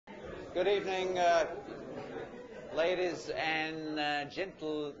Good evening, ladies and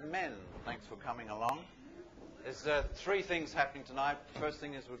gentlemen. Thanks for coming along. There's three things happening tonight. First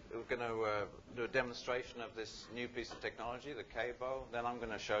thing is we're going to do a demonstration of this new piece of technology, the K-Bow. Then I'm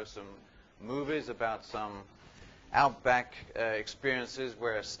going to show some movies about some outback experiences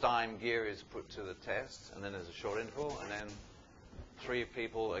where Stein gear is put to the test. And then there's a short interval. And then three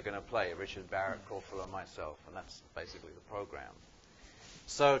people are going to play, Richard Barrett, Corfield, and myself. And that's basically the program.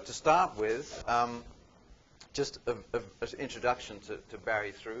 So to start with, just an introduction to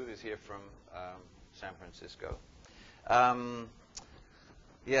Barry Through, who's here from San Francisco.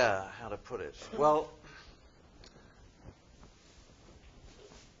 Yeah, how to put it? Well,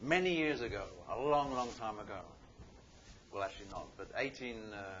 many years ago, a long, long time ago, well, actually not, but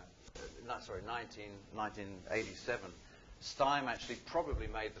 1987, Stein actually probably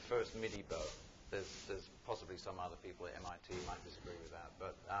made the first MIDI bow. There's possibly some other people at MIT might disagree with that,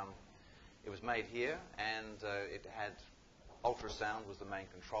 but it was made here, and it had ultrasound was the main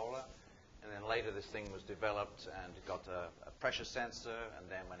controller, and then later this thing was developed, and it got a pressure sensor, and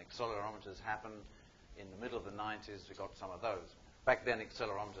then when accelerometers happened in the middle of the 90s, we got some of those. Back then,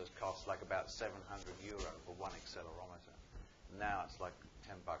 accelerometers cost like about 700 euro for one accelerometer. Now it's like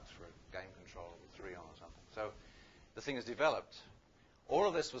 10 bucks for a game controller with 3 on or something. So the thing is developed. All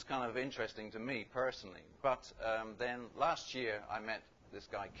of this was kind of interesting to me personally, but then last year I met this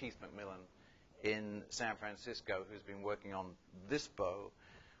guy, Keith McMillan, in San Francisco, who's been working on this bow,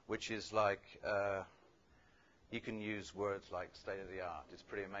 which is like, you can use words like state-of-the-art. It's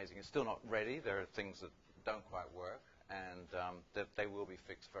pretty amazing. It's still not ready. There are things that don't quite work, and they will be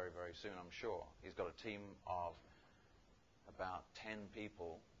fixed very, very soon, I'm sure. He's got a team of about 10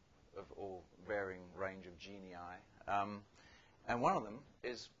 people of all varying range of genii. And one of them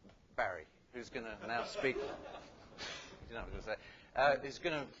is Barry, who's going to now speak. You know what I was going to say. He's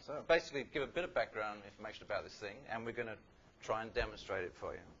going to basically give a bit of background information about this thing, and we're going to try and demonstrate it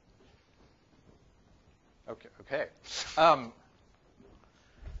for you. Okay.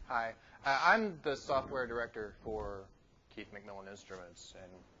 Hi. I'm the software director for Keith McMillan Instruments,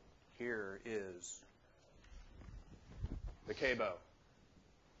 and here is the K-Bow.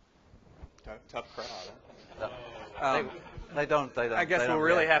 Tough crowd, huh? They don't. I guess we'll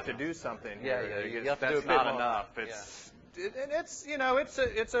really have to do something here. Yeah. You have to that's do a bit not more. enough.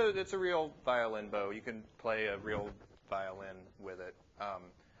 It's a real violin bow. You can play a real violin with it.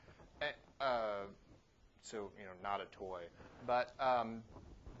 So not a toy. But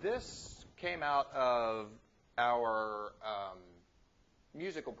this came out of our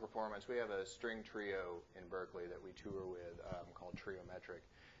musical performance. We have a string trio in Berkeley that we tour with called Triometric.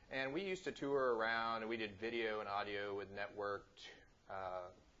 And we used to tour around, and we did video and audio with networked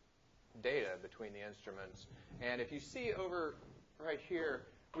data between the instruments. And if you see over right here,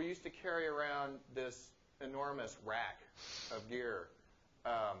 we used to carry around this enormous rack of gear,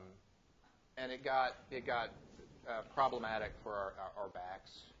 and it got problematic for our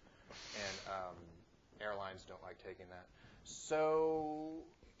backs, and airlines don't like taking that. So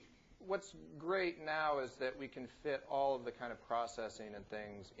what's great now is that we can fit all of the kind of processing and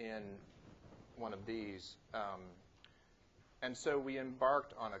things in one of these. And so we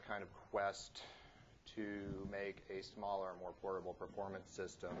embarked on a kind of quest to make a smaller, more portable performance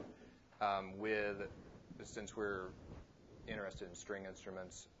system since we're interested in string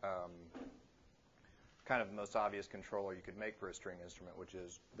instruments, kind of the most obvious controller you could make for a string instrument, which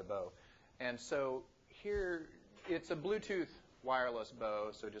is the bow. And so here, it's a Bluetooth wireless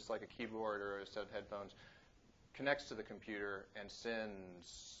bow, so just like a keyboard or a set of headphones, connects to the computer and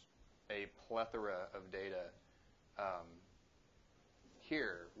sends a plethora of data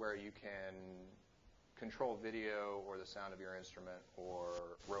here, where you can control video or the sound of your instrument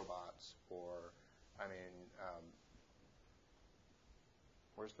or robots or,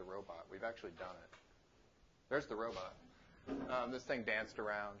 where's the robot? We've actually done it. There's the robot. This thing danced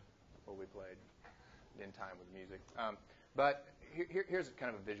around while we played in time with music. But here's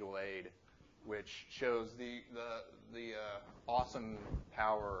kind of a visual aid, which shows the awesome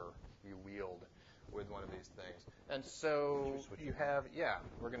power you wield with one of these things. And so you have,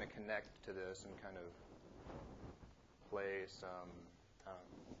 we're going to connect to this and kind of play some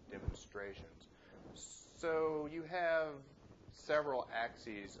demonstrations. So you have several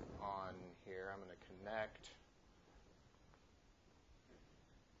axes on here. I'm going to connect,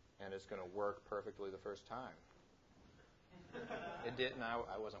 and it's going to work perfectly the first time. It didn't.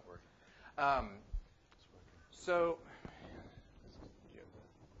 I wasn't working. So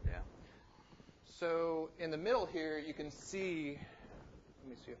in the middle here, you can see. Let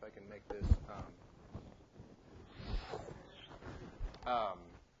me see if I can make this.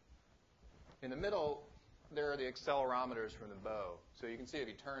 In the middle, there are the accelerometers from the bow. So you can see if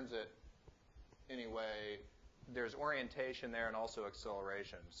he turns it anyway, there's orientation there and also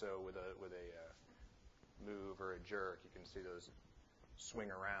acceleration. So with a move or a jerk, you can see those swing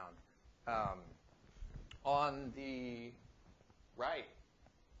around. On the right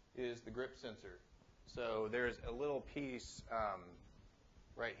is the grip sensor. So there's a little piece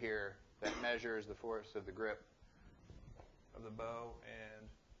right here that measures the force of the grip of the bow, and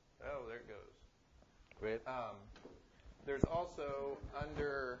oh, there it goes. Great. There's also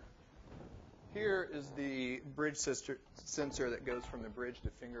under here is the bridge sensor that goes from the bridge to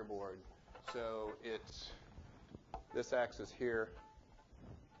fingerboard. So this axis here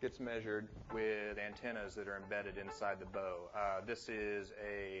gets measured with antennas that are embedded inside the bow. This is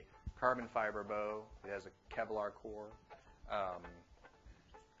a carbon fiber bow. It has a Kevlar core,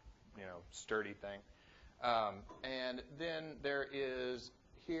 sturdy thing. And then there is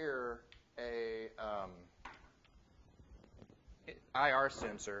here a IR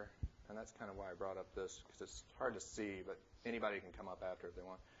sensor, and that's kind of why I brought up this, because it's hard to see, but anybody can come up after if they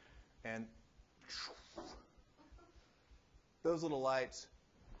want. And those little lights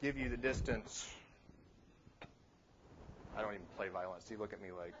give you the distance. I don't even play violin. See, look at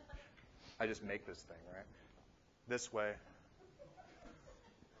me like I just make this thing, right? This way.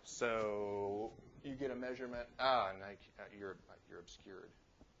 So you get a measurement. And you're obscured.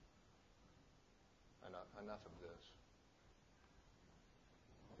 Enough of this.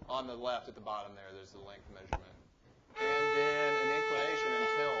 On the left at the bottom there's the length measurement. And then an inclination and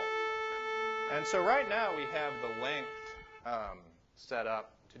tilt. And so right now we have the length set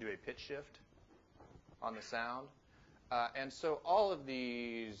up to do a pitch shift on the sound. And so all of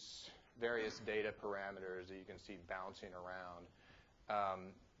these various data parameters that you can see bouncing around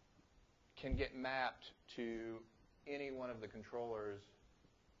can get mapped to any one of the controllers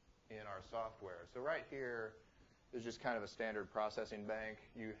in our software. So right here is just kind of a standard processing bank.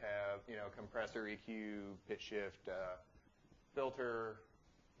 You have, compressor, EQ, pitch shift, filter,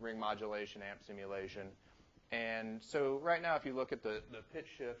 ring modulation, amp simulation. And so right now, if you look at the pitch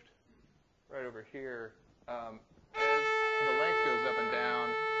shift right over here, as the length goes up and down,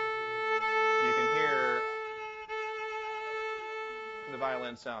 you can hear the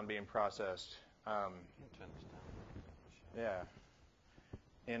violin sound being processed. Yeah,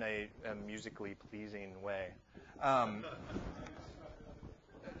 in a musically pleasing way.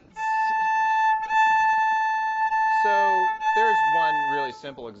 So there's one really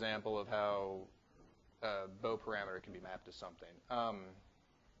simple example of how a bow parameter can be mapped to something.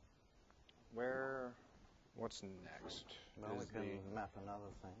 What's next? Well, we can map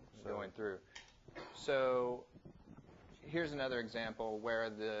another thing. Going through. So here's another example where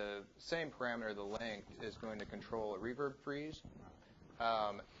the same parameter, the length, is going to control a reverb freeze.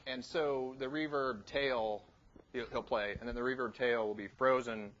 And so the reverb tail, he'll play, and then the reverb tail will be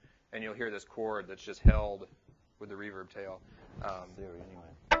frozen, and you'll hear this chord that's just held with the reverb tail. Theory, anyway.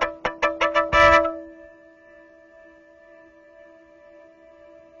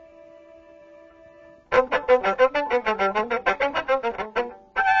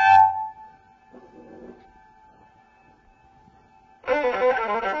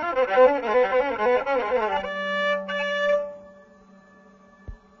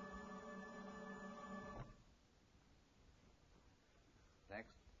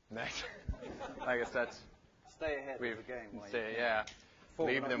 Next. I guess that's... Stay ahead of the game. Yeah. Four,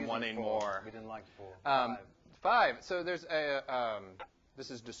 Leave them wanting more. We didn't like 4. 5. So there's a...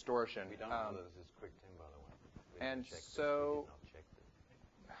 this is distortion. We don't know that this is quick 10, by the way. And so... We did not check this.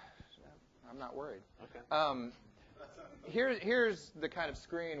 I'm not worried. Okay. Here's the kind of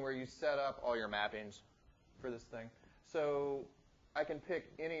screen where you set up all your mappings for this thing. So I can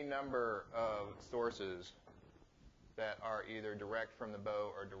pick any number of sources that are either direct from the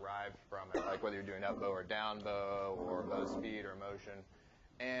bow or derived from it, like whether you're doing up bow or down bow or bow speed or motion.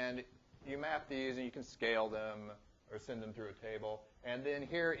 And you map these and you can scale them or send them through a table. And then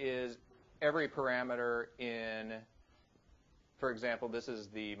here is every parameter in, for example, this is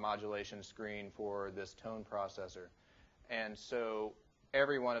the modulation screen for this tone processor. And so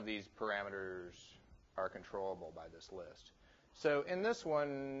every one of these parameters are controllable by this list. So in this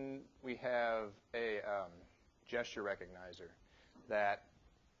one, we have a gesture recognizer that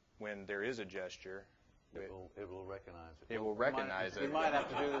when there is a gesture, it will recognize it. It will recognize it. We might have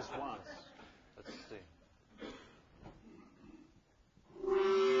to do this once. Let's see.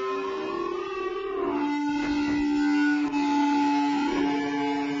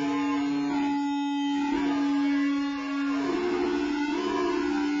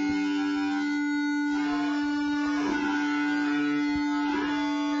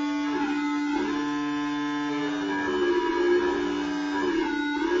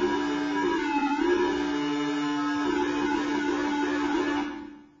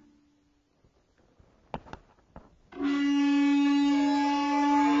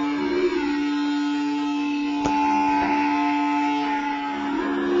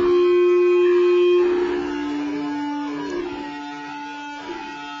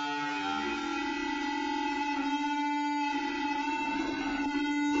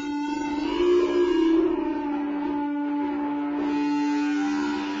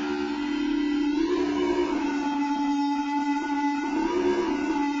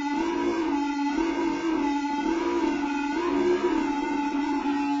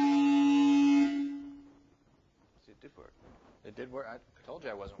 It did work. I told you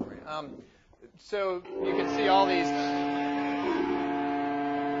I wasn't worried. So you can see all these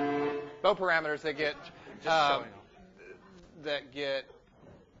bow parameters that get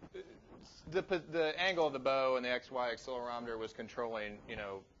the angle of the bow, and the XY accelerometer was controlling,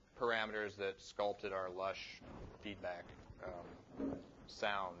 parameters that sculpted our lush feedback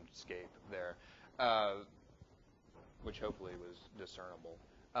soundscape there, which hopefully was discernible.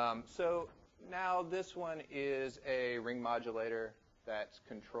 So now this one is a ring modulator that's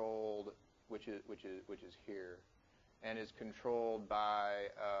controlled, which is here, and is controlled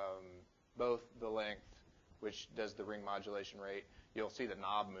by both the length, which does the ring modulation rate. You'll see the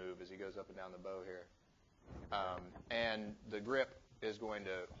knob move as he goes up and down the bow here, and the grip is going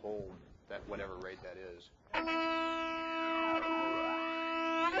to hold that whatever rate that is.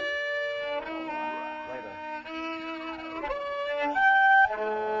 Later.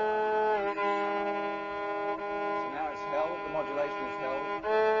 So now it's held. The modulation is held.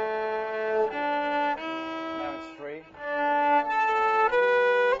 Now it's free.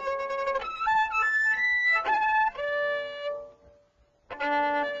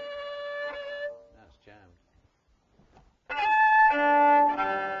 Now it's jammed.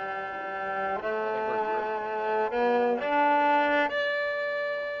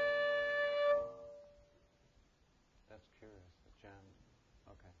 That's curious. It's jammed.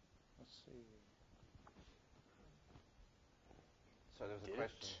 Okay. Let's see. So there was a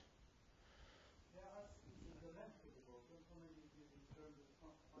question.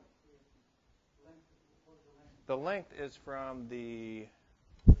 The length is from the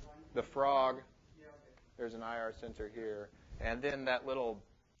frog. There's an IR sensor here, and then that little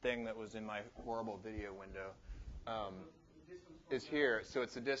thing that was in my horrible video window is here. So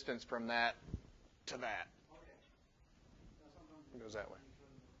it's the distance from that to that. It goes that way.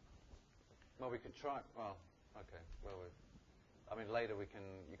 Well, we could try. Well, okay. Well, later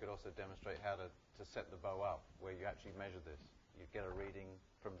you could also demonstrate how to set the bow up, where you actually measure this. You get a reading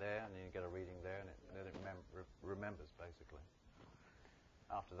from there, and then you get a reading there, and then it remembers basically.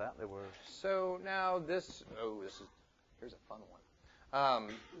 After that, there were. So now here's a fun one.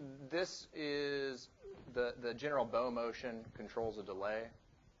 This is the general bow motion controls a delay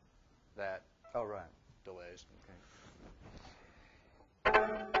that delays. Okay.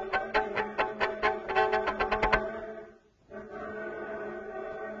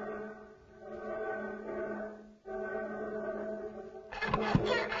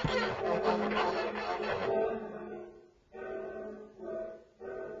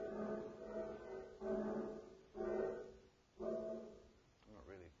 Not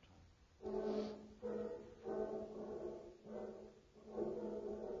really trying.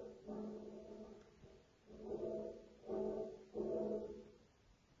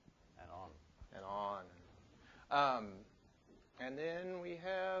 And on. And then we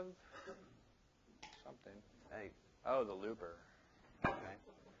have something. Hey. Oh, the looper. Okay.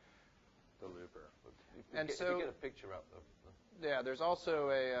 The looper. If you get a picture up of Yeah, there's also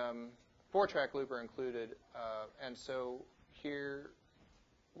a 4-track looper included, and so here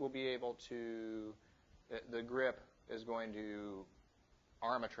we'll be able to, the grip is going to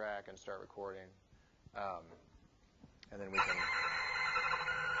arm a track and start recording, and then we can.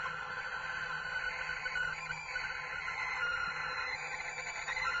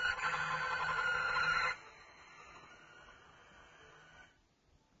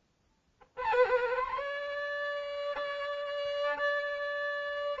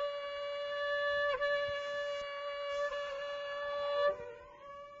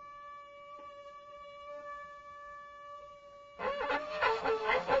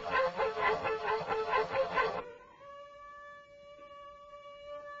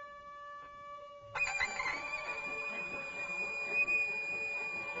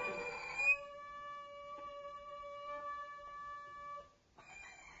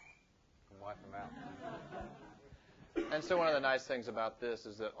 wipe them out. And so one of the nice things about this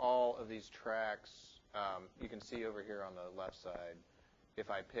is that all of these tracks, you can see over here on the left side, if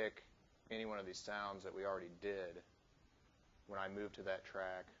I pick any one of these sounds that we already did, when I move to that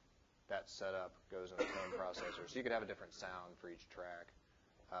track, that setup goes in the tone processor. So you could have a different sound for each track.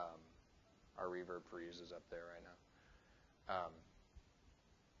 Our reverb freeze is up there right now.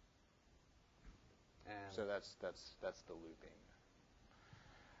 So that's the looping.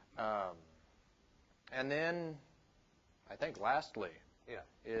 And then I think lastly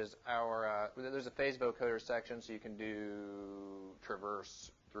is our there's a phase vocoder section, so you can do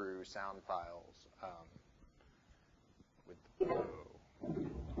traverse through sound files with the bow.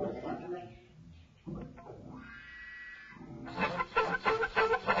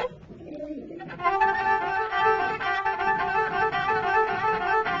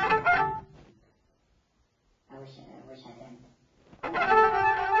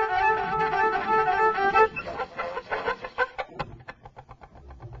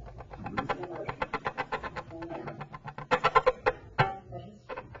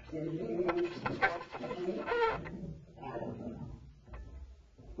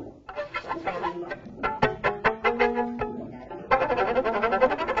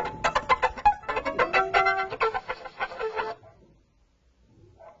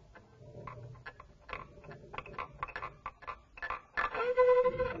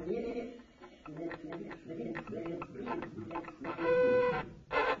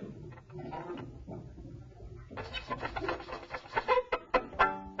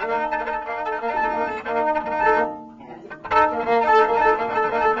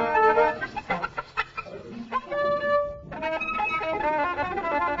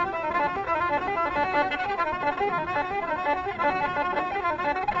 Well,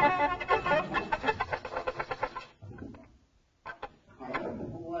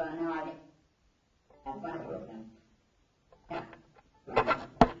 no, I have fun with them. Yeah.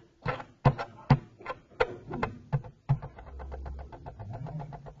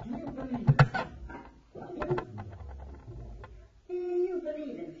 Do you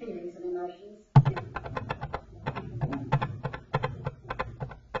believe in feelings and emotions?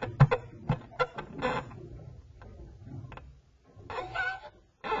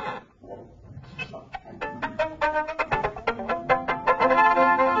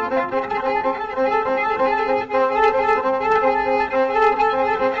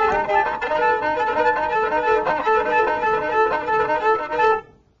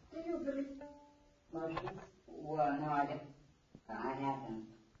 Do you believe emotions? Well, no, I don't. I have them.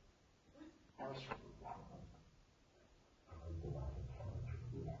 I wish.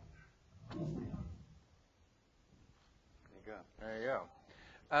 There you go. There you go.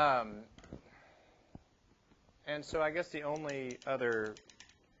 And so I guess the only other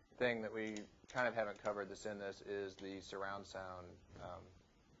thing that we kind of haven't covered that's in this is the surround sound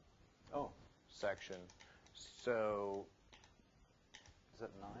section. So Is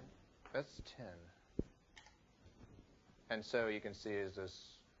that 9? that's 10. And so you can see is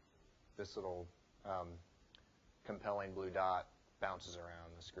this little compelling blue dot bounces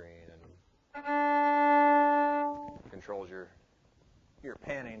around the screen and controls your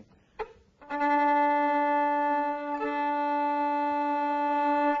panning. And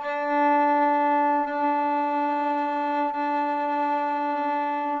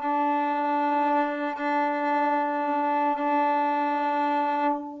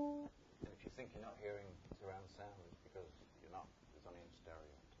if you think you're not hearing surround sound, it's because you're not. It's only in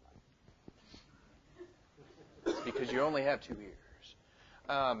stereo tonight. It's because you only have 2 ears.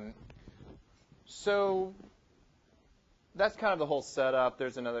 So that's kind of the whole setup.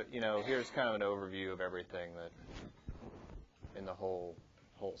 There's another, here's kind of an overview of everything that in the whole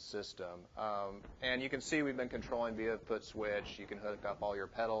system. And you can see we've been controlling via foot switch. You can hook up all your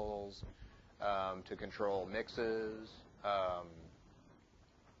pedals to control mixes.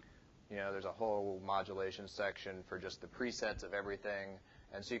 There's a whole modulation section for just the presets of everything.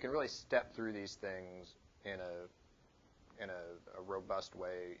 And so you can really step through these things in a robust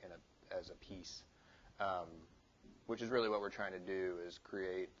way as a piece, which is really what we're trying to do, is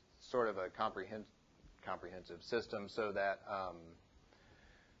create sort of a comprehensive system so that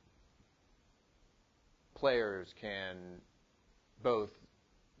players can both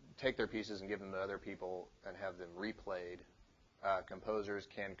take their pieces and give them to other people and have them replayed. Composers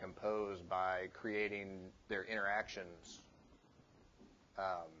can compose by creating their interactions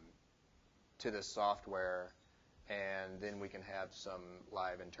to this software, and then we can have some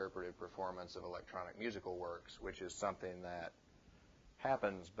live interpretive performance of electronic musical works, which is something that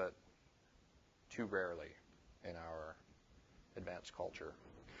happens but too rarely in our advanced culture.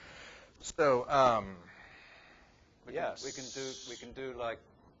 So, yes, We can do like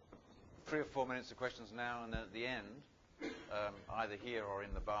 3 or 4 minutes of questions now, and then at the end, either here or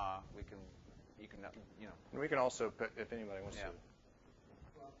in the bar, you can. We can also put, if anybody wants to.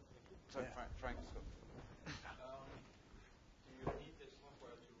 So Frank.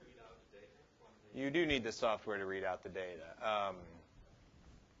 You do need the software to read out the data.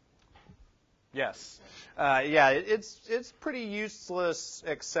 Yes. It's pretty useless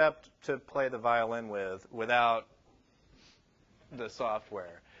except to play the violin without the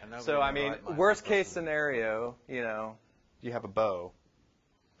software. So, I mean, worst case scenario, you have a bow.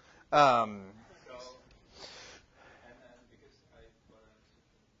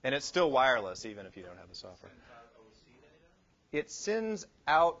 And it's still wireless even if you don't have the software. It sends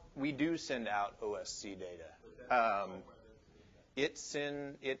out, we do send out OSC data. It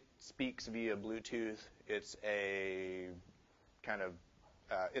speaks via Bluetooth. It's a kind of,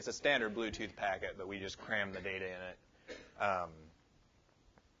 it's a standard Bluetooth packet, but we just cram the data in it,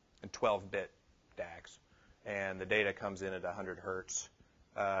 in 12-bit DACs. And the data comes in at 100 hertz.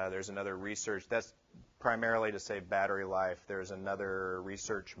 There's another research, that's primarily to save battery life. There's another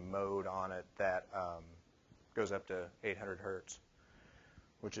research mode on it that goes up to 800 hertz,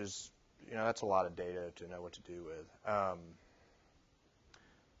 which is, that's a lot of data to know what to do with.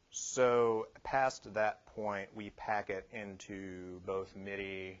 So past that point, we pack it into both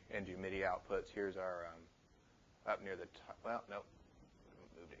MIDI and do MIDI outputs. Here's our, up near the top, well, nope,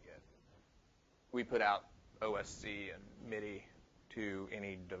 moved it yet. We put out OSC and MIDI to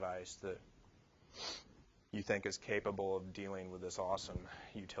any device that you think is capable of dealing with this awesome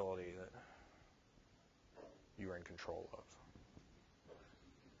utility that you are in control of.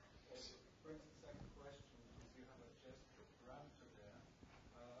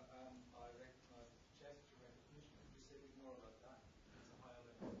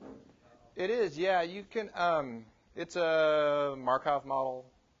 It is, yeah. You can. It's a Markov model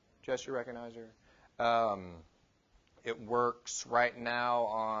gesture recognizer. It works right now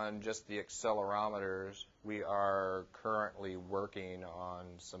on just the accelerometers. We are currently working on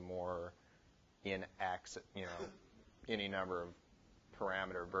some more any number of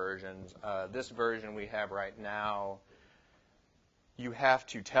parameter versions. This version we have right now, you have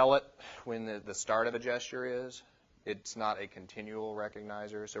to tell it when the start of a gesture is. It's not a continual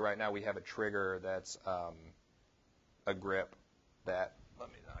recognizer. So right now we have a trigger that's a grip that, I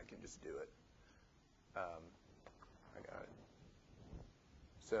can just do it. I got it.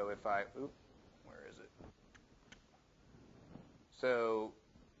 So if where is it? So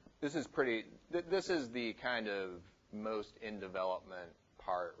this is the kind of most in development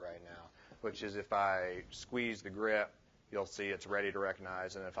part right now, which is if I squeeze the grip, you'll see it's ready to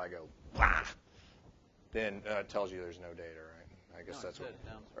recognize, and if I go, bah, then it tells you there's no data, right? I guess that's what.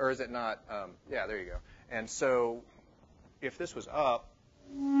 Or is it not? Yeah, there you go. And so if this was up,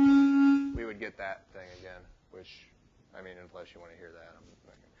 we would get that thing again, which, unless you want to hear that.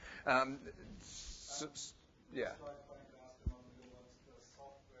 Yeah.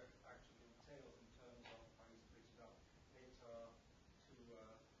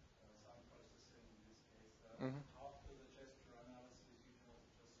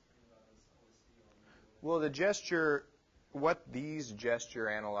 Well, what these gesture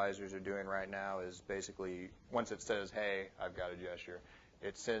analyzers are doing right now is basically, once it says, hey, I've got a gesture,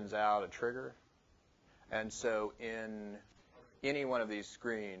 it sends out a trigger. And so in any one of these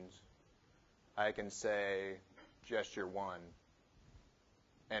screens, I can say gesture 1.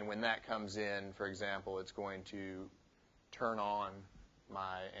 And when that comes in, for example, it's going to turn on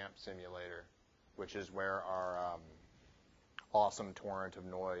my AMP simulator, which is where our awesome torrent of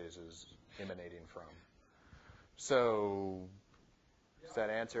noise is emanating from. So, does that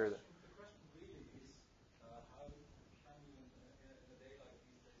answer? The question really is, how can you, in a day like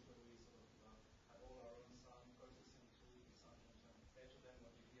these days where we sort of have all our own sound processing tools, sometimes better than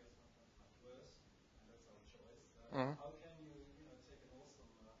what you hear, sometimes much worse, and that's our choice. How can you, take an awesome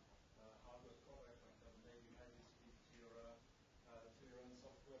hardware product like that and maybe have this speak to your own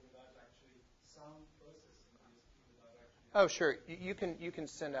software without actually sound processing DSP without actually? Oh, sure. You can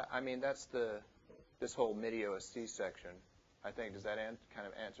send out. That's this whole MIDI OSC section, I think. Does that kind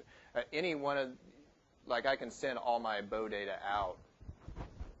of answer? Any one of, I can send all my bow data out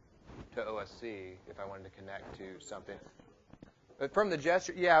to OSC if I wanted to connect to something. But from the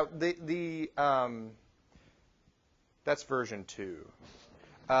gesture, yeah, that's version 2.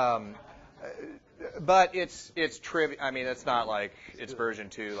 But it's trivial. It's not like it's version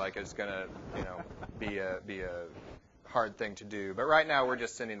 2, like it's gonna, be a hard thing to do. But right now we're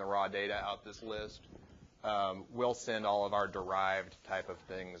just sending the raw data out this list. We'll send all of our derived type of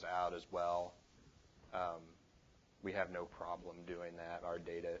things out as well. We have no problem doing that. Our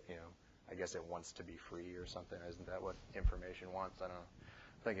data, I guess it wants to be free or something. Isn't that what information wants? I don't know.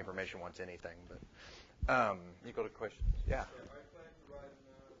 I think information wants anything. But You got a question? Yeah. I plan to write a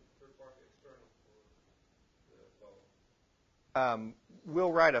third-party external for the bow.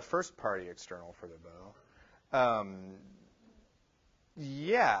 We'll write a first-party external for the bow.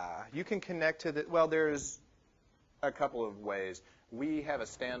 Yeah, you can connect to the. Well, there's a couple of ways. We have a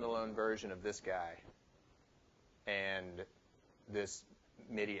standalone version of this guy, and this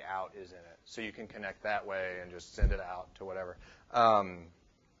MIDI out is in it. So you can connect that way and just send it out to whatever. I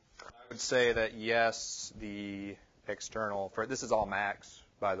would say that yes, the external for this is all Macs,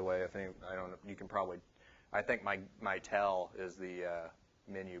 by the way. I don't know. You can probably. I think my tel is the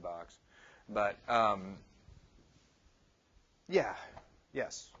menu box, but yeah.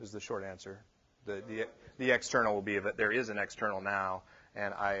 Yes, is the short answer. The external will be, there is an external now,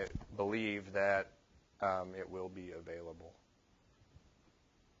 and I believe that it will be available.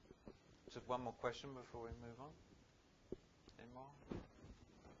 Just one more question before we move on. Any more?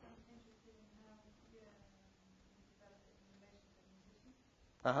 I'm interested in how you develop it in relation to musicians.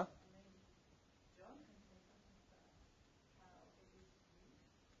 Uh-huh. And maybe John can say something about how it is used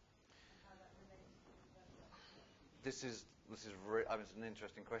and how that relates to the development. This is it's an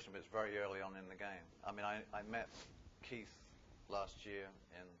interesting question, but it's very early on in the game. I met Keith last year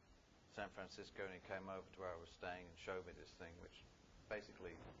in San Francisco, and he came over to where I was staying and showed me this thing, which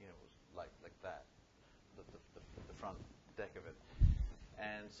basically, was like that, the front deck of it.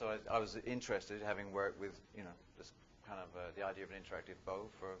 And so I was interested, having worked with, this kind of the idea of an interactive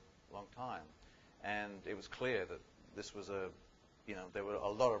bow for a long time, and it was clear that this was there were a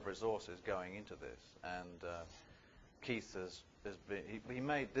lot of resources going into this, and Keith has been, he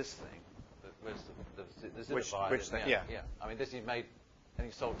made this thing. Which thing? Yeah. This he made and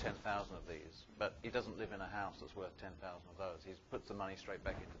he sold 10,000 of these, but he doesn't live in a house that's worth 10,000 of those. He puts the money straight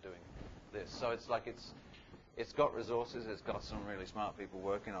back into doing this. So it's like it's got resources, it's got some really smart people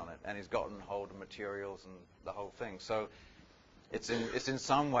working on it, and he's gotten hold of materials and the whole thing. So it's in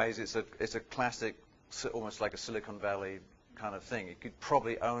some ways it's a classic, almost like a Silicon Valley kind of thing. It could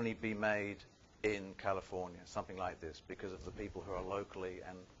probably only be made in California, something like this, because of the people who are locally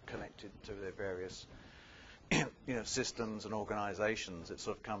and connected to their various systems and organizations. It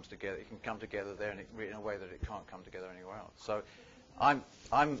sort of comes together. It can come together there in a way that it can't come together anywhere else. So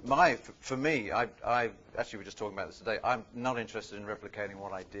for me, I actually we were just talking about this today. I'm not interested in replicating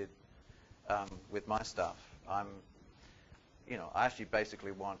what I did with my stuff. I actually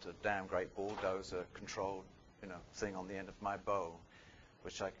basically want a damn great bulldozer controlled, thing on the end of my bow,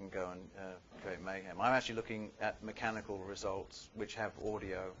 which I can go and create mayhem. I'm actually looking at mechanical results which have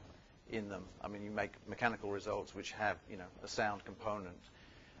audio in them. I mean, you make mechanical results which have, a sound component.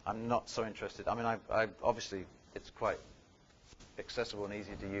 I'm not so interested. I mean, I obviously it's quite accessible and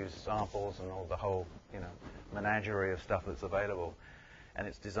easy to use samples and all the whole, menagerie of stuff that's available, and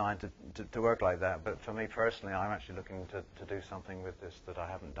it's designed to work like that. But for me personally, I'm actually looking to do something with this that I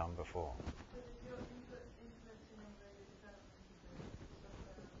haven't done before.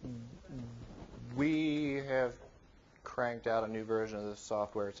 We have cranked out a new version of this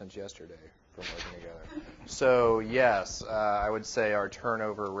software since yesterday from working together. So yes, I would say our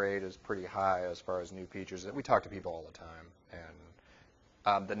turnover rate is pretty high as far as new features. We talk to people all the time,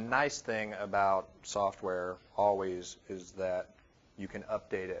 and the nice thing about software always is that you can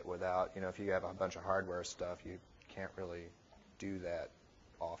update it without, if you have a bunch of hardware stuff, you can't really do that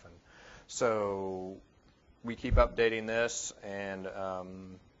often. So we keep updating this, and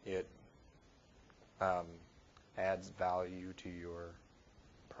it adds value to your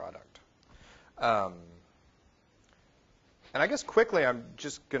product. And I guess quickly I'm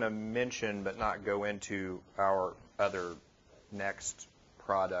just going to mention but not go into our other next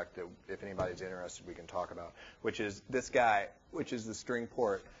product that if anybody's interested we can talk about, which is this guy, which is the string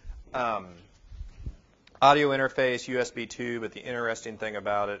port. Audio interface, USB 2, but the interesting thing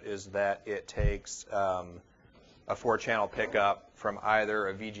about it is that it takes a 4-channel pickup from either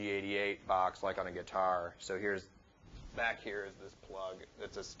a VG88 box like on a guitar. So back here is this plug.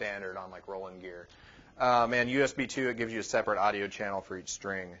 It's a standard on like Roland gear. And USB 2, it gives you a separate audio channel for each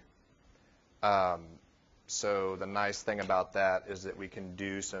string. So the nice thing about that is that we can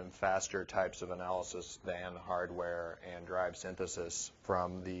do some faster types of analysis than hardware and drive synthesis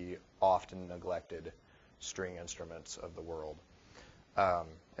from the often neglected string instruments of the world. And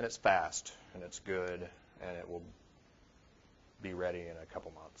it's fast, and it's good, and it will be ready in a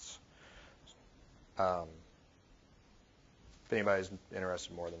couple months. If anybody's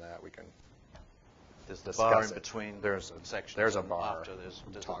interested more than that, we can There's the discuss bar in it. between There's sections. there's a and bar. After there's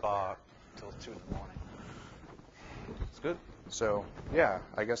Talk a bar till 2 in the morning. It's good. So yeah,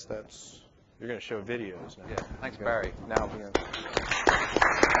 I guess you're going to show videos now. Yeah. Thanks, Okay. Barry. Now,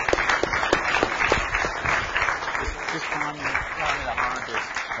 Just find me the hard disk.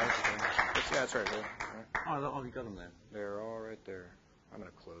 yeah, that's right here. Oh, you got them there. They're all right there. I'm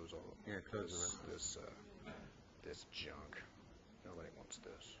going to close all of Yeah, close the this junk. Nobody wants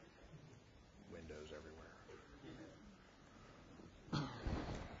this. Windows everywhere.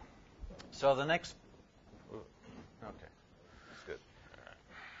 So the next. Okay, that's good.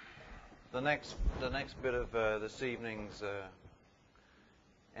 The next bit of this evening's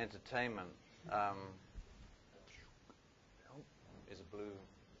entertainment is a blue.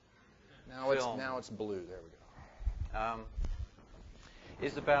 Now it's blue. There we go.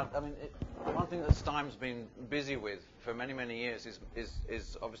 Is about. One thing that Stime's been busy with for many, many years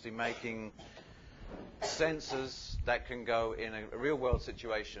is obviously making sensors that can go in a real-world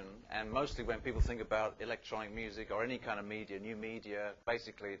situation, and mostly when people think about electronic music or any kind of media, new media,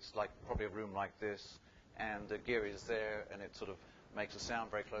 basically it's like probably a room like this, and the gear is there, and it sort of makes a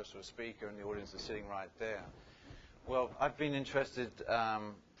sound very close to a speaker, and the audience is sitting right there. Well, I've been interested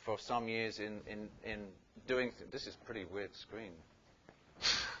for some years in doing. This is a pretty weird screen,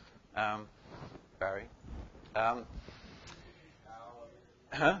 Barry.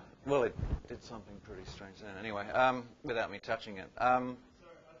 Well, it did something pretty strange then. Anyway, without me touching it.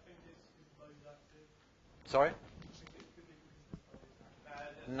 Sorry?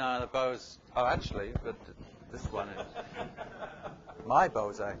 No, the bow's. Oh, actually, but this one is. My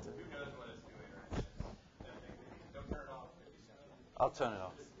bow's active. I'll turn it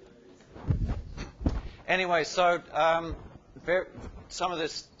off. Anyway, so some of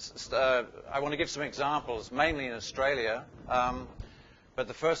this, I want to give some examples, mainly in Australia. But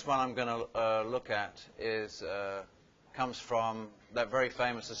the first one I'm going to look at comes from that very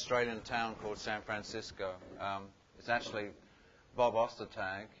famous Australian town called San Francisco. It's actually Bob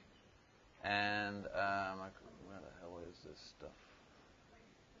Ostertag, and where the hell is this stuff?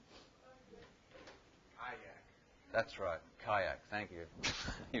 Kayak. That's right, kayak. Thank you.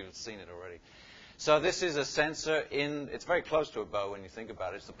 You've seen it already. So this is a sensor it's very close to a bow when you think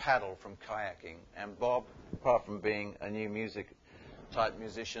about it. It's the paddle from kayaking. And Bob, apart from being a new music type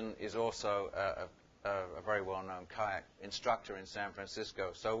musician, is also a very well-known kayak instructor in San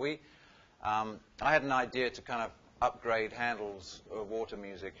Francisco. So I had an idea to kind of upgrade Handel's water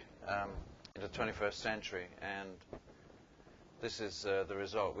music into the 21st century, and this is the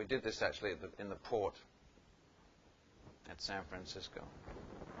result. We did this actually in the port at San Francisco.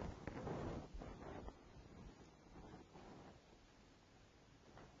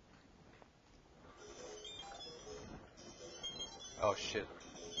 Oh, shit.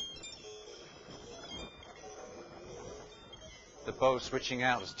 The bow switching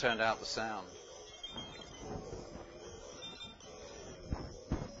out has turned out the sound.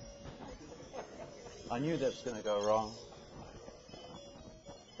 I knew that was going to go wrong.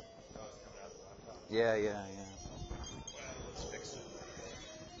 Yeah. Let's fix it.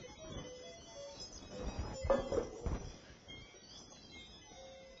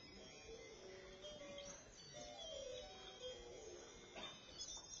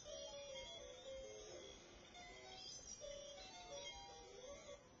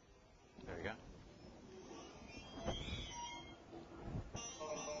 There we go.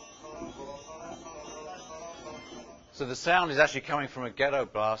 So the sound is actually coming from a ghetto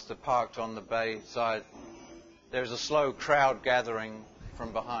blaster parked on the bay side. There's a slow crowd gathering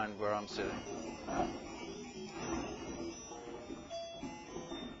from behind where I'm sitting.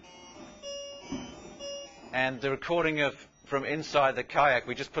 And the recording from inside the kayak,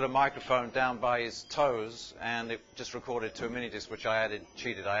 we just put a microphone down by his toes, and it just recorded to a mini disc, which I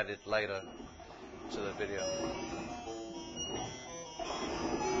cheated. I added later to the video.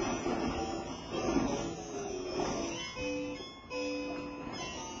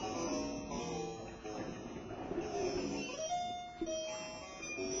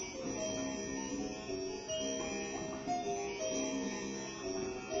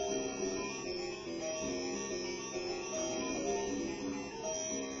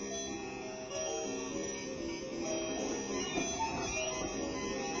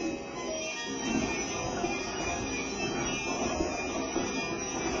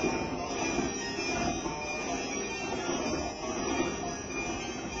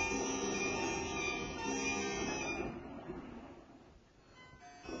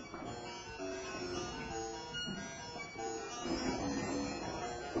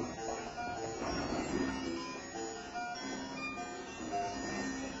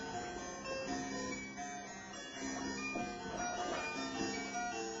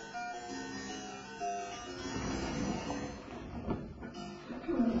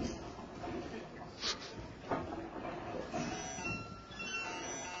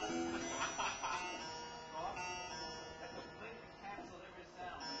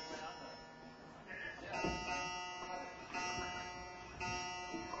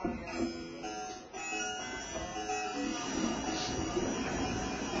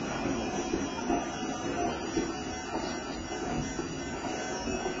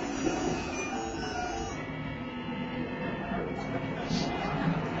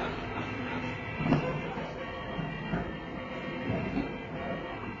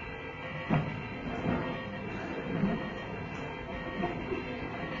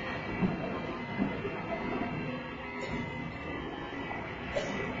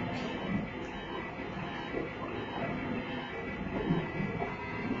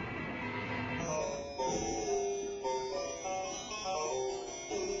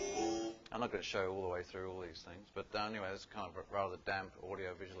 I'm not going to show all the way through all these things, but anyway, it's kind of a rather damp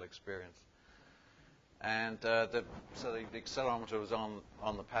audio-visual experience. And so the accelerometer was on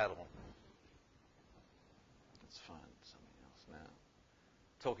the paddle. Let's find something else now.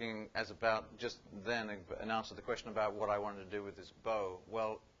 Talking just then, and answer the question about what I wanted to do with this bow.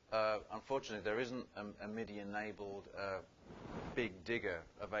 Well, unfortunately, there isn't a MIDI-enabled big digger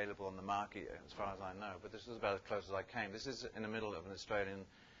available on the market, as far as I know. But this is about as close as I came. This is in the middle of an Australian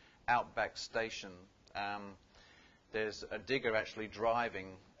outback station. There's a digger actually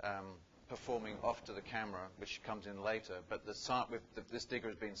driving, performing off to the camera, which comes in later. But this digger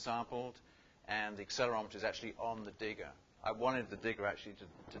has been sampled, and the accelerometer is actually on the digger. I wanted the digger actually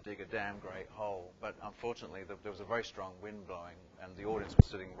to dig a damn great hole, but unfortunately there was a very strong wind blowing, and the audience was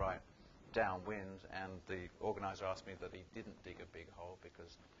sitting right downwind, and the organizer asked me that he didn't dig a big hole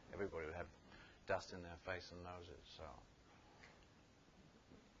because everybody would have dust in their face and noses. So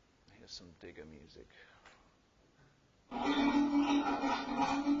some digger music.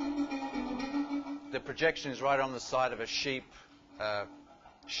 The projection is right on the side of a sheep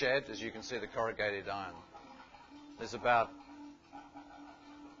shed, as you can see the corrugated iron. There's about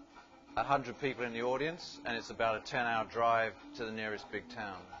 100 people in the audience, and it's about a 10-hour drive to the nearest big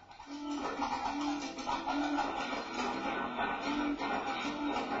town.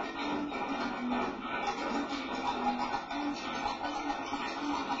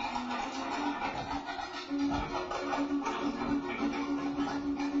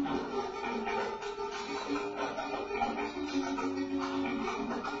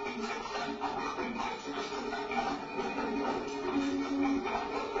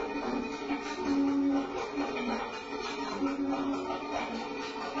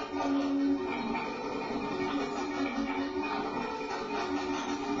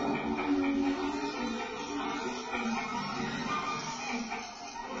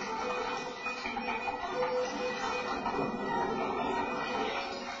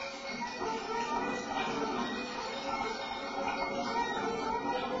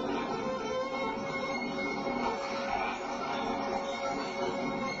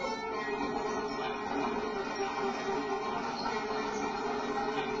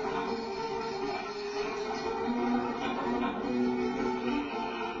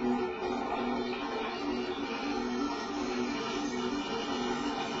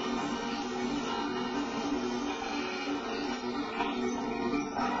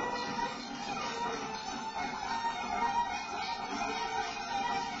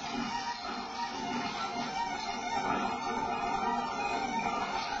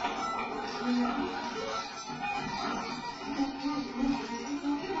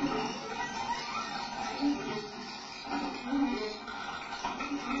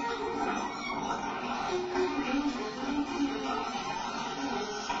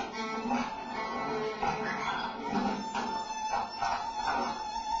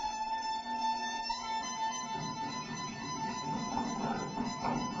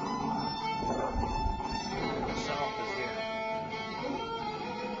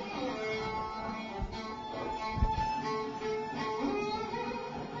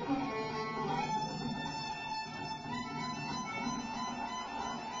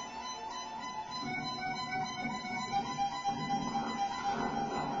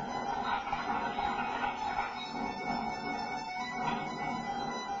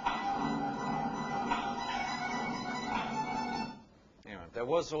 There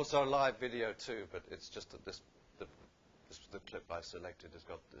was also a live video too, but it's just that the clip I selected has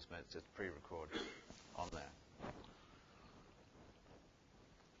got this. It's pre-recorded on there.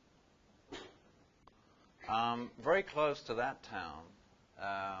 Very close to that town,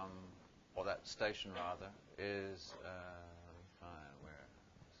 or that station rather, is let me find where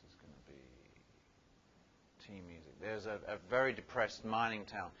this is going to be. Team music. There's a very depressed mining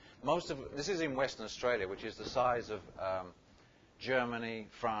town. This is in Western Australia, which is the size of Germany,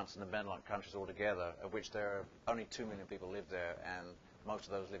 France, and the Benelux countries altogether, of which there are only 2 million people live there, and most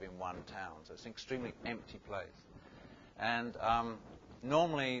of those live in one town. So it's an extremely empty place. And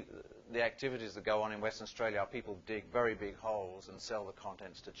normally, the activities that go on in Western Australia are people dig very big holes and sell the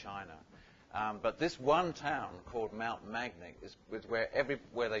contents to China. But this one town called Mount Magnet is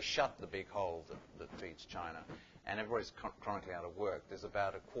where they shut the big hole that feeds China, and everybody's chronically out of work. There's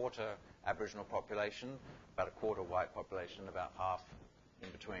about a quarter Aboriginal population, about a quarter white population, about half in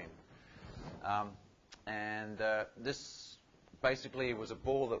between. This basically was a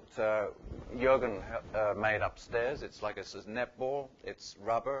ball that Jürgen made upstairs. It's like a netball. It's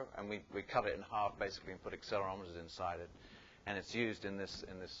rubber, and we cut it in half basically and put accelerometers inside it, and it's used in this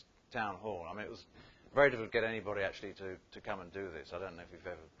town hall. I mean, it was very difficult to get anybody actually to come and do this. I don't know if you've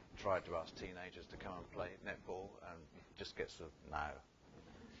ever tried to ask teenagers to come and play netball, and it just gets sort of, no.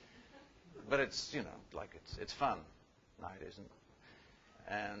 But it's, it's fun. No, it isn't.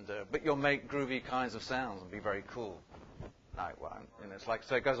 And but you'll make groovy kinds of sounds and be very cool. No, it won't. And it's like,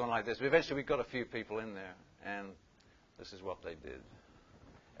 so it goes on like this. But eventually we got a few people in there, and this is what they did.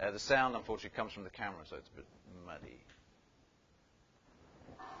 The sound, unfortunately, comes from the camera, so it's a bit muddy.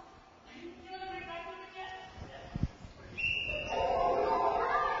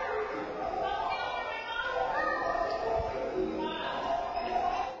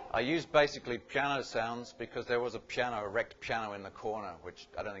 I used basically piano sounds because there was a wrecked piano in the corner, which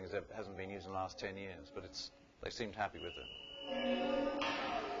I don't think hasn't been used in the last 10 years, but they seemed happy with it.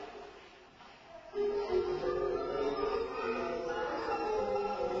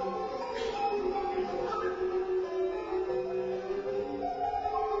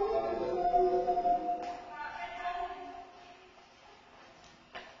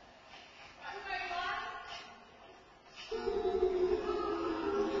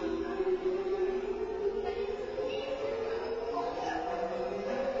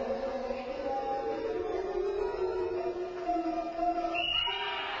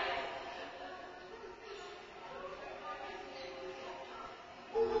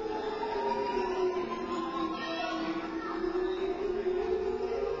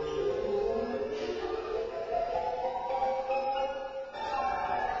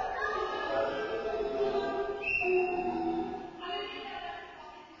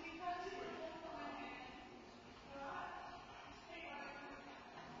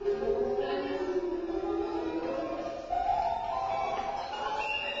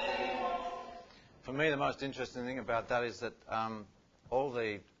 most interesting thing about that is that all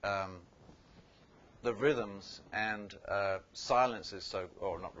the rhythms and silences, so,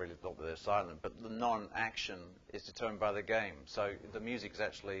 or not really not that they're silent, but the non-action is determined by the game. So the music is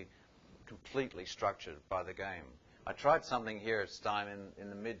actually completely structured by the game. I tried something here at Stime in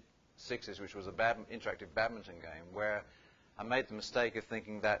the mid-'60s, which was a interactive badminton game, where I made the mistake of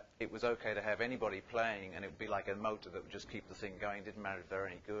thinking that it was okay to have anybody playing, and it would be like a motor that would just keep the thing going. It didn't matter if they're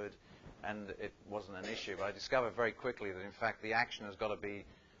any good, and it wasn't an issue. But I discovered very quickly that, in fact, the action has got to be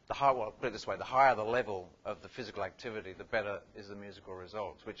the higher. Well, put it this way: the higher the level of the physical activity, the better is the musical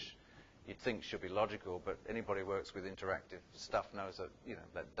results, which you'd think should be logical. But anybody who works with interactive stuff knows that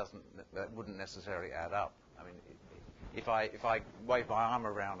that wouldn't necessarily add up. I mean, if I wave my arm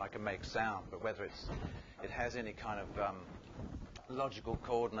around, I can make sound, but whether it has any kind of logical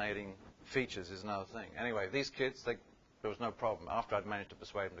coordinating features is another thing. Anyway, these kids, there was no problem. After I'd managed to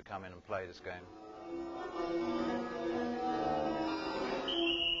persuade them to come in and play this game.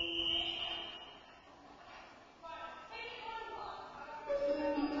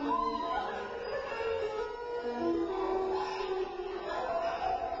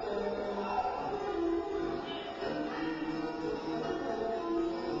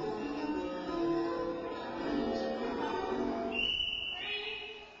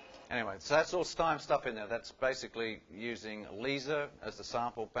 Anyway, so that's all Stime stuff in there. That's basically using Lisa as the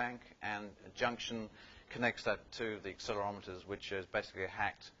sample bank, and Junction connects that to the accelerometers, which is basically a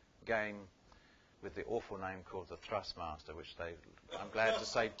hacked game with the awful name called the Thrustmaster, which I'm glad to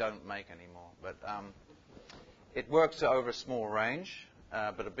say, don't make anymore. But it works over a small range,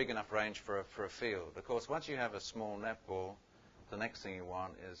 but a big enough range for a field. Of course, once you have a small netball, the next thing you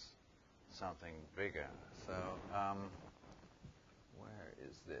want is something bigger. So where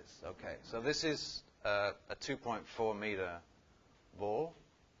is this? Okay, so this is a 2.4 meter ball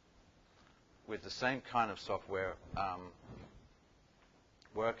with the same kind of software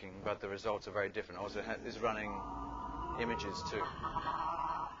working, but the results are very different. Also, it is running images too.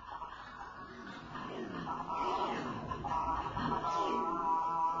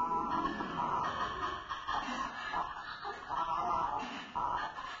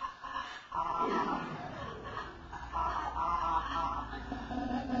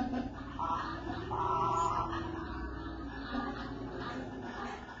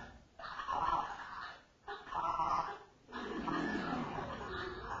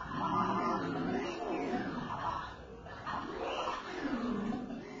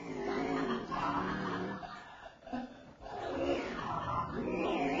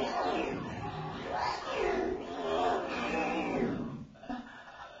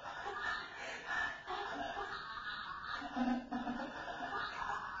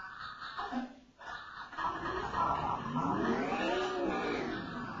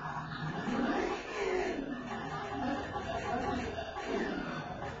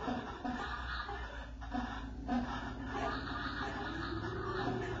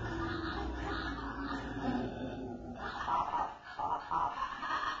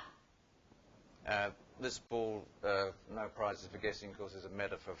 This ball, no prizes for guessing, of course, is a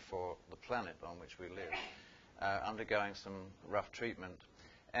metaphor for the planet on which we live, undergoing some rough treatment.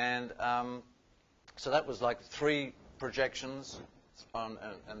 And so that was like 3 projections,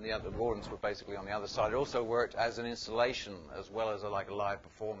 and the other wardens were basically on the other side. It also worked as an installation as well as a live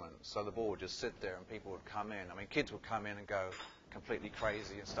performance. So the ball would just sit there and people would come in. I mean, kids would come in and go completely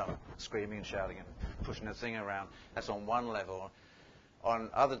crazy and start screaming and shouting and pushing the thing around. That's on one level.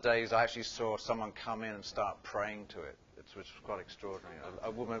 On other days, I actually saw someone come in and start praying to it, which was quite extraordinary. A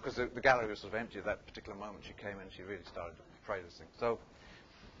woman, because the gallery was sort of empty at that particular moment, she came in and she really started to pray to this thing. So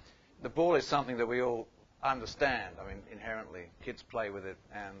the ball is something that we all understand. I mean, inherently, kids play with it,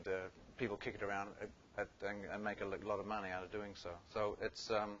 and people kick it around and make a lot of money out of doing so. So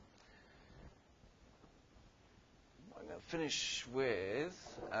it's. I'm going to finish with.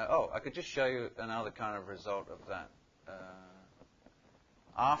 I could just show you another kind of result of that.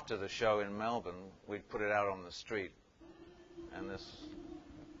 After the show in Melbourne, we'd put it out on the street, and this.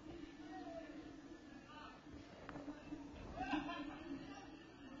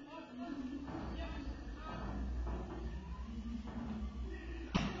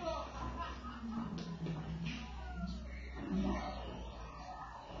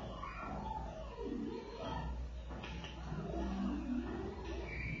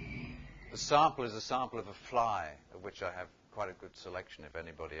 The sample is a sample of a fly, of which I have quite a good selection if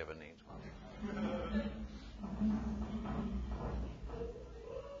anybody ever needs one.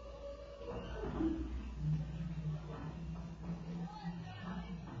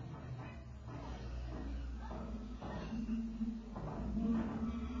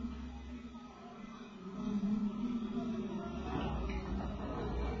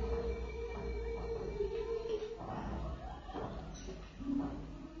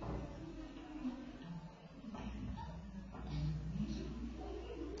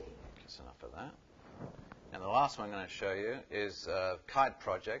 last one I'm going to show you is a kite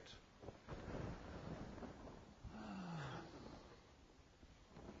project.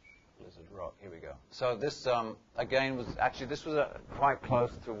 Lizard Rock, here we go. So this, again, was actually, this was quite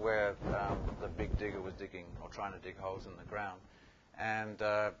close to where the big digger was digging, or trying to dig holes in the ground. And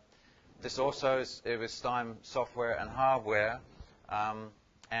this also it was Steim software and hardware.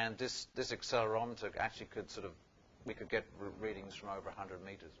 And this accelerometer actually could we could get readings from over 100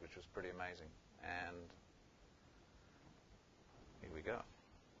 meters, which was pretty amazing. And here we go.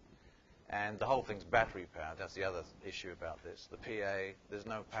 And the whole thing's battery powered. That's the other issue about this. The PA, there's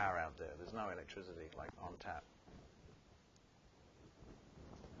no power out there. There's no electricity like on tap.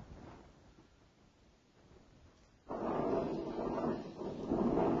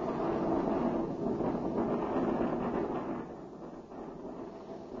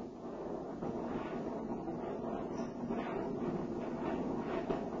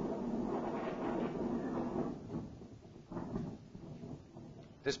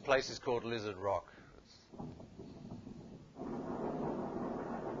 This place is called Lizard Rock.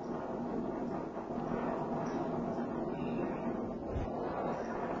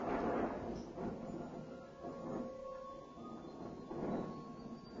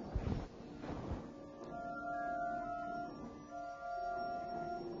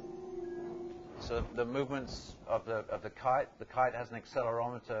 So the movements of the kite has an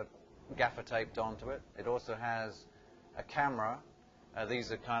accelerometer gaffer taped onto it. It also has a camera.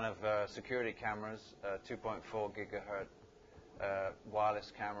 These are kind of security cameras, 2.4 gigahertz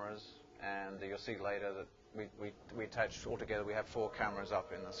wireless cameras, and you'll see later that we attach altogether. We have 4 cameras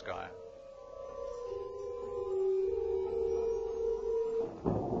up in the sky.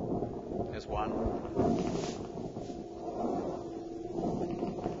 Here's one.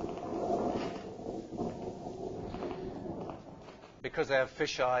 Because they have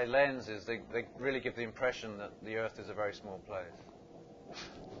fisheye lenses, they really give the impression that the Earth is a very small place.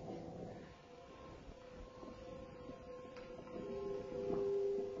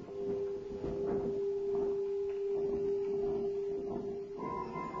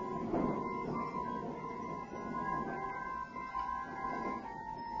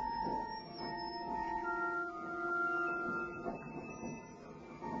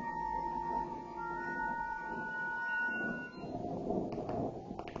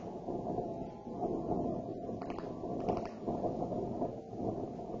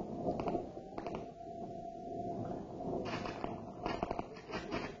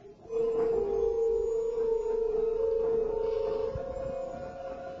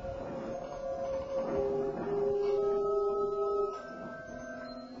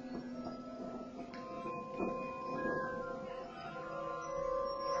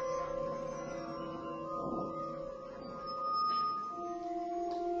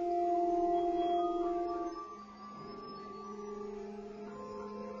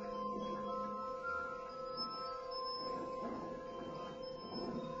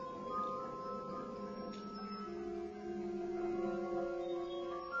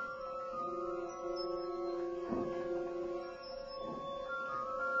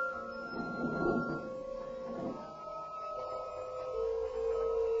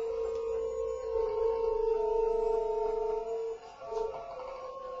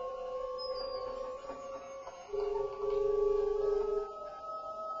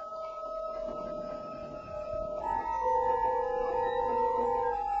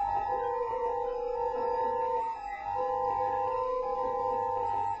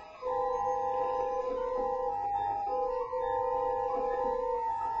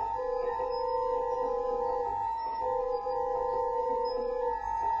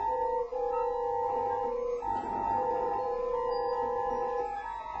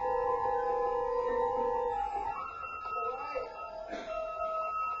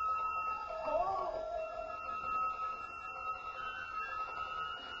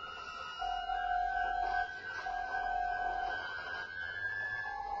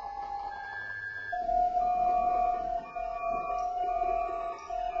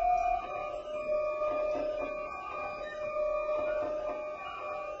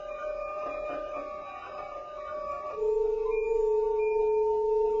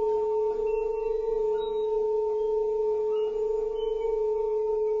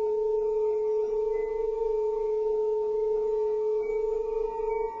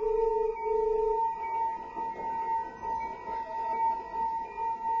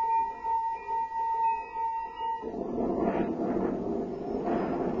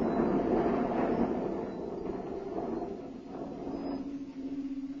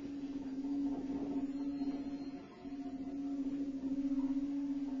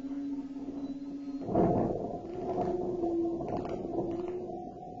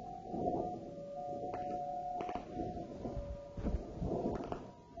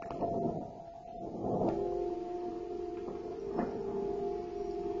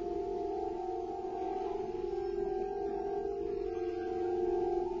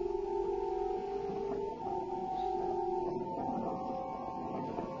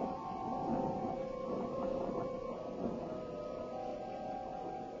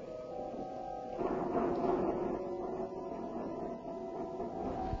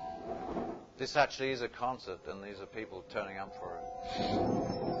 This actually is a concert, and these are people turning up for it.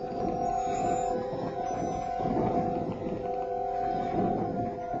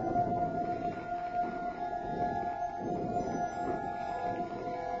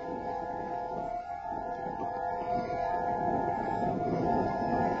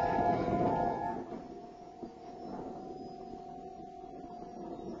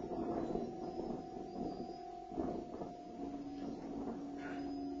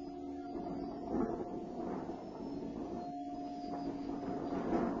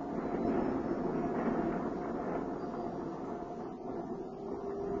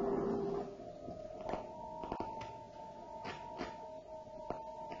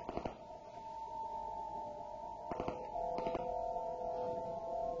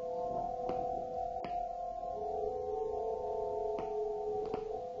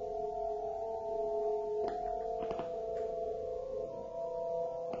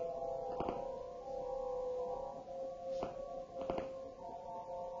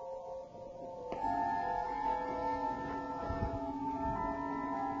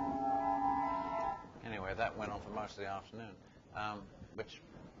 Anyway, that went on for most of the afternoon, which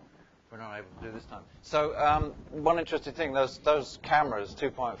we're not able to do this time. So one interesting thing, those cameras,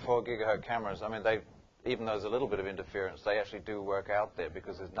 2.4 gigahertz cameras, I mean, even though there's a little bit of interference, they actually do work out there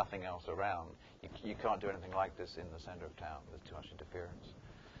because there's nothing else around. You can't do anything like this in the center of town. There's too much interference.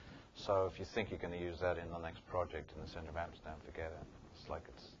 So if you think you're going to use that in the next project in the center of Amsterdam, forget it. It's like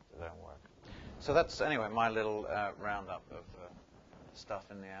it don't work. So that's, anyway, my little roundup of stuff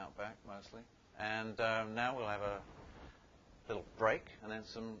in the Outback, mostly. And now we'll have a little break and then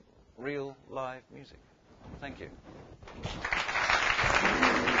some real live music. Thank you.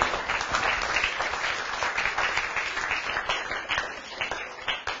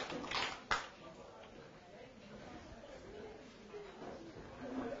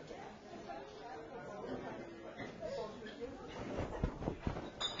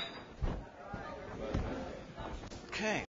 Okay.